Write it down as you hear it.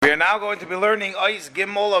We are now going to be learning Ois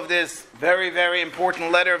Gimel of this very, very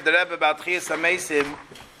important letter of the Rebbe about Techiyas Hameisim.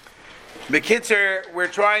 B'kitzer, we're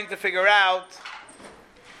trying to figure out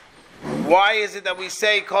why is it that we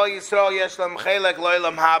say Kol Yisrael Yesh Lam Chelek Lo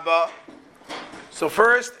Lam Haba. So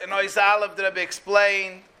first, in Ois Aleph, the Rebbe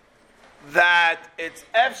explained that it's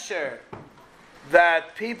efsher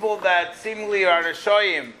that people that seemingly are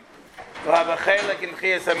Rishoyim will have a chelek in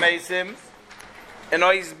Techiyas Hameisim. In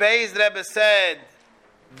Ois Beis, the Rebbe said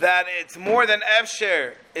that it's more than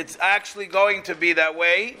efsher, it's actually going to be that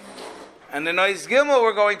way. And in Ois Gimel,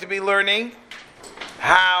 we're going to be learning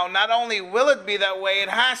how not only will it be that way, it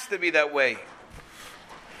has to be that way.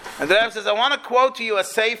 And the Rebbe says, I want to quote to you a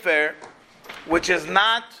sefer which is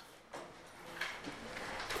not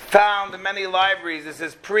found in many libraries. This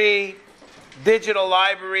is pre-digital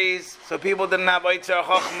libraries, so people didn't have Eitzer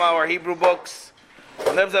Chochma or Hebrew books.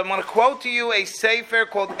 And the Rebbe says, I want to quote to you a sefer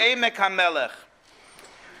called Emek HaMelech.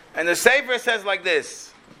 And the sefer says like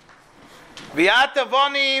this: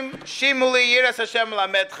 V'atavonim shimuli yiras Hashem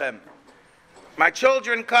lametchem. My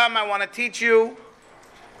children, come, I want to teach you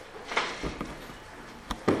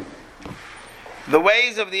the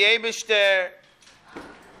ways of the Eibishter.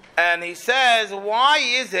 And he says, why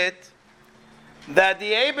is it that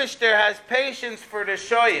the Eibishter has patience for the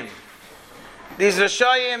Shoyim? These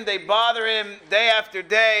Rishoyim, they bother him day after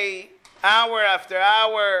day, hour after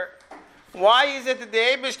hour. Why is it that the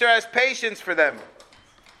Eibishter has patience for them?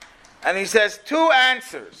 And he says two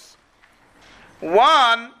answers.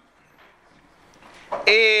 One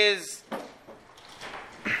is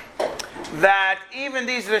that even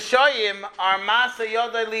these Rishoyim are Masa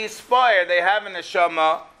Yodai Li Yispoyer. They have a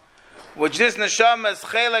neshama, which this neshama is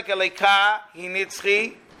chelek elika, hi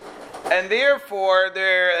nitzchi, and therefore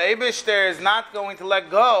their Eibishter is not going to let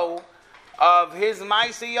go of his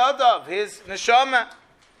Ma'aseh Yodav, his neshama.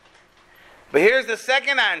 But here's the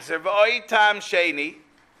second answer. V'oi tam sheni.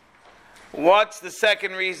 What's the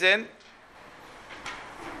second reason?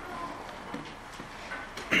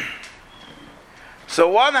 So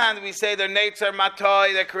one hand we say their nates are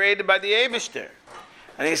matoi, they're created by the Eibishter.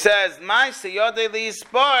 And he says, Ma'aseh Yodei Li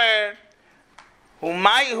Yispoyer,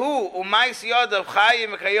 U'ma'aseh Yodav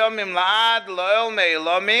chayim v'chayomim la'ad lo'el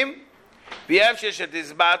me'ilomim, v'yefshe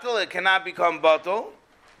shetizbatel, it cannot become bottle.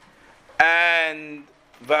 And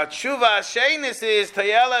Vatshuva Shenis is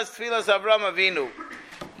Tayelas Tfilas Avram Avinu,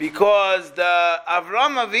 because the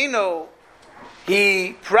Avram Avinu,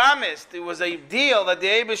 he promised, it was a deal that the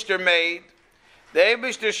Eibishter made. The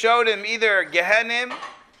Eibishter showed him either Gehenim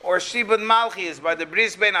or Shibud Malchis by the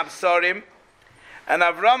Bris Ben Absarim, and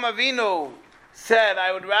Avram Avinu said,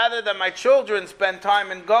 I would rather that my children spend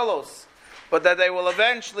time in Golos, but that they will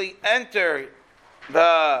eventually enter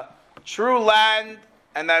the true land.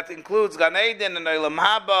 And that includes Gan Eden and Olam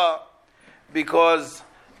Haba, because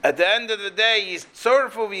at the end of the day, through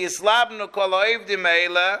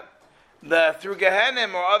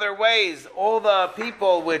Gehenim or other ways, all the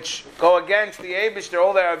people which go against the Eibishter,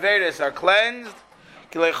 all their Averis are cleansed.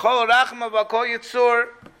 Because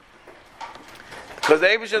the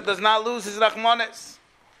Eibishter does not lose his Rachmanis.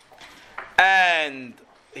 And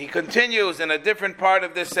he continues in a different part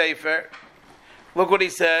of this Sefer. Look what he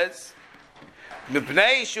says.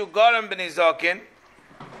 Because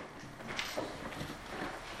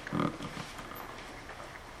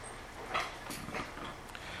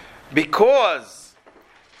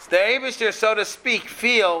the Eibishter, so to speak,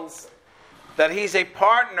 feels that he's a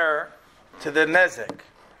partner to the Nezek.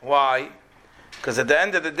 Why? Because at the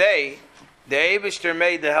end of the day, the Eibishter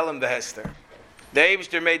made the Helam Behester. The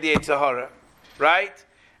Eibishter made the Eitzahara. Right?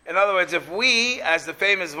 In other words, if we, as the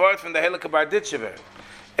famous word from the Helika Barditchever,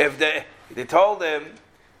 if they told him,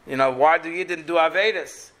 why do you didn't do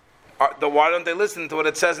Avedis? Why don't they listen to what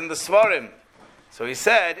it says in the Svarim? So he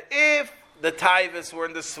said, if the Taivas were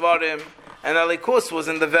in the Svarim and Alikus was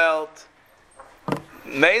in the Velt,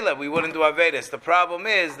 Mela, we wouldn't do Avedis. The problem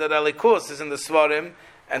is that Alikus is in the Svarim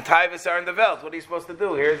and Taivas are in the Velt. What are you supposed to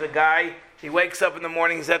do? Here's a guy, he wakes up in the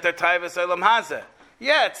morning, he's at their Taivas Olam Hazeh.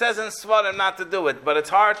 Yeah, it says in Svarim not to do it, but it's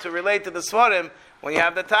hard to relate to the Svarim when you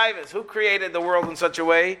have the Taivas. Who created the world in such a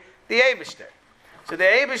way? The Eibishter. So the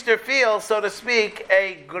Eibishter feels, so to speak,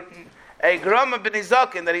 a Groma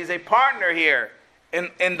B'nizokin, that he's a partner here in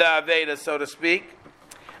the Aveda, so to speak.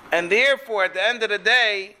 And therefore, at the end of the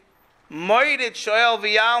day, Moidit Shoel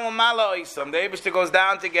V'yal Mala Oisam. The Eibishter goes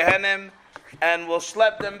down to Gehenim and will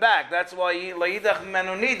schlep them back. That's why La'idach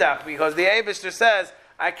Menunidach, because the Eibishter says,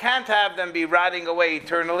 I can't have them be rotting away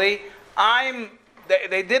eternally.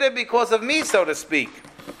 They did it because of me, so to speak.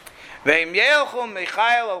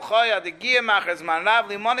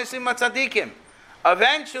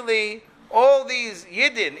 Eventually, all these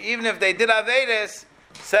Yidden, even if they did Averis,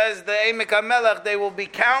 says the Emek HaMelech, they will be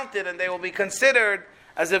counted and they will be considered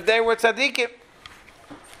as if they were tzaddikim.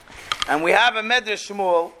 And we have a Medrash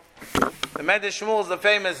Shmuel. The Medrash Shmuel is the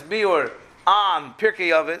famous biur on Pirkei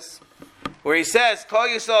Avos, where he says, Kol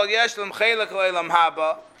Yisrael yesh lem chelek l'olam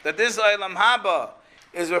haba, that this olam haba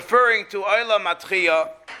is referring to olam atchiyah,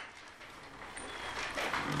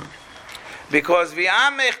 because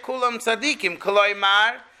v'amech kulam tzadikim,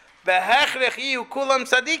 koloimar, behechrech iyu kulam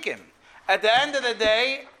tzadikim. At the end of the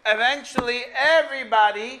day, eventually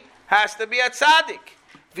everybody has to be a tzaddik.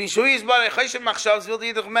 The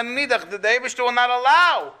Eibishter will not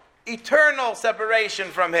allow eternal separation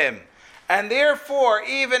from him. And therefore,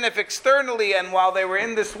 even if externally and while they were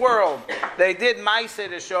in this world, they did Maaseh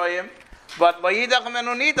to show him, but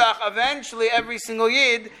eventually every single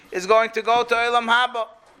Yid is going to go to Olam Haba.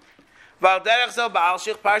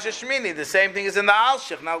 The same thing is in the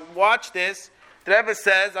Al-Shich. Now watch this. The Rebbe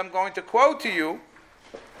says, I'm going to quote to you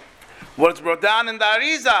what's brought down in the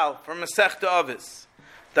Arizal from Masechta Avos.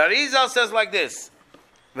 The Arizal says like this: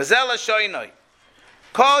 V'zela shoynoi,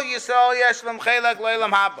 Kol Yisrael yesh lem chelek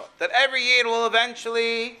l'olam haba. That every Yid will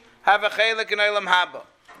eventually have a chelek in Olam Haba.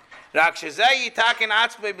 Rak shezeh yitaken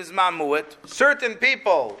atzmei b'zman mu'et. Certain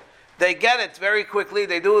people, they get it very quickly.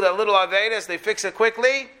 They do the little avedas, they fix it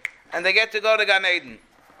quickly, and they get to go to Gan Eden.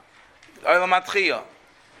 Olam Atchiyah.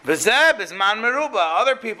 V'zeh b'zman meruba.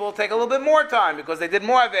 Other people take a little bit more time because they did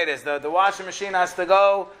more avedas. The washing machine has to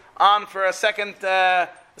go on for a second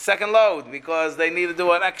load because they need to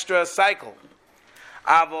do an extra cycle.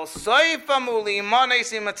 At the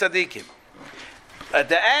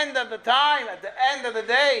end of the time, at the end of the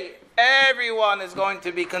day, everyone is going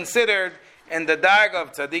to be considered in the darg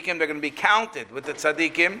of tzaddikim. They're going to be counted with the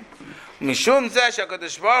tzaddikim.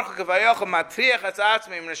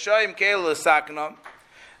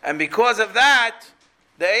 And because of that,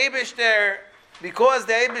 the Eibishter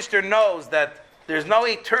knows that there's no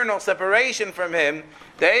eternal separation from him,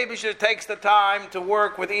 the Eibishter takes the time to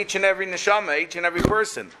work with each and every neshama, each and every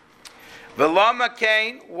person. V'lama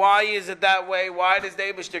kain, why is it that way? Why does the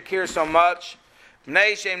Eibishter care so much? We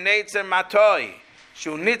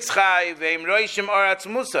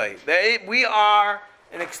are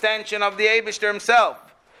an extension of the Eibishter himself.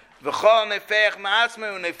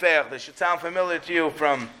 This should sound familiar to you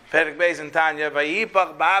from Perek Beis and Tanya.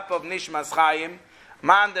 Vayipach ba'apav nishmas chayim.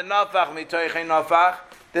 Man de nafach mitoichei nafach.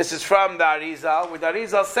 This is from the Arizal, where the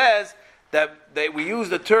Arizal says that we use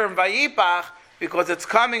the term vayipach because it's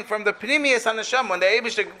coming from the pnimius haneshama. When the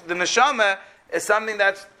Eibishter, the neshama is something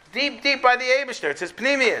that's deep by the Eibishter. It's his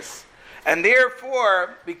pnimius, and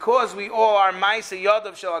therefore, because we all are ma'aseh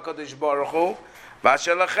yodav shel HaKadosh Baruch Hu,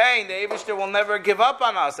 v'ashelachein, the Eibishter will never give up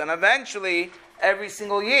on us, and eventually every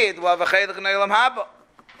single Yid will have a chelek in Olam Haba.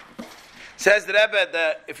 Says the Rebbe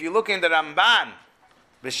that if you look in the Ramban,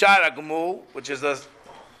 B'Shar HaGemul, which is the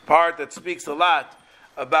part that speaks a lot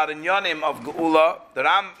about inyonim of Geula, the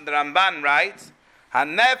Ramban writes,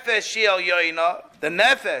 HaNefesh Shiel Yoina, the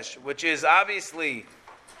Nefesh, which is obviously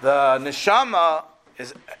the Neshama,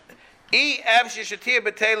 is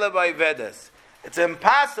it's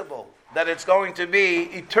impossible that it's going to be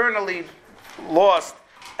eternally lost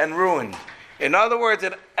and ruined. In other words,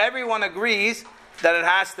 that everyone agrees that it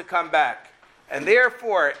has to come back. And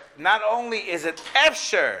therefore, not only is it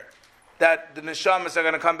efsher that the neshamas are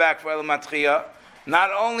going to come back for Elam Atchiyah, not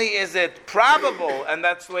only is it probable, and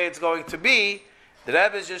that's the way it's going to be, the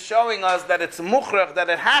Rebbe is just showing us that it's mukhrach, that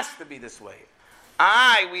it has to be this way.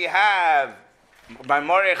 We have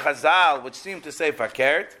Maimorei Chazal, which seem to say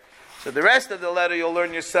fakert. So the rest of the letter you'll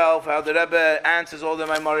learn yourself how the Rebbe answers all the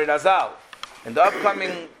Maimorei Chazal. In the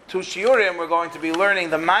upcoming 2 shiurim, we're going to be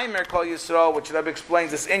learning the Maimer Kol Yisrael, which the Rebbe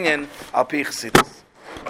explains this inyan al pi Chassidus.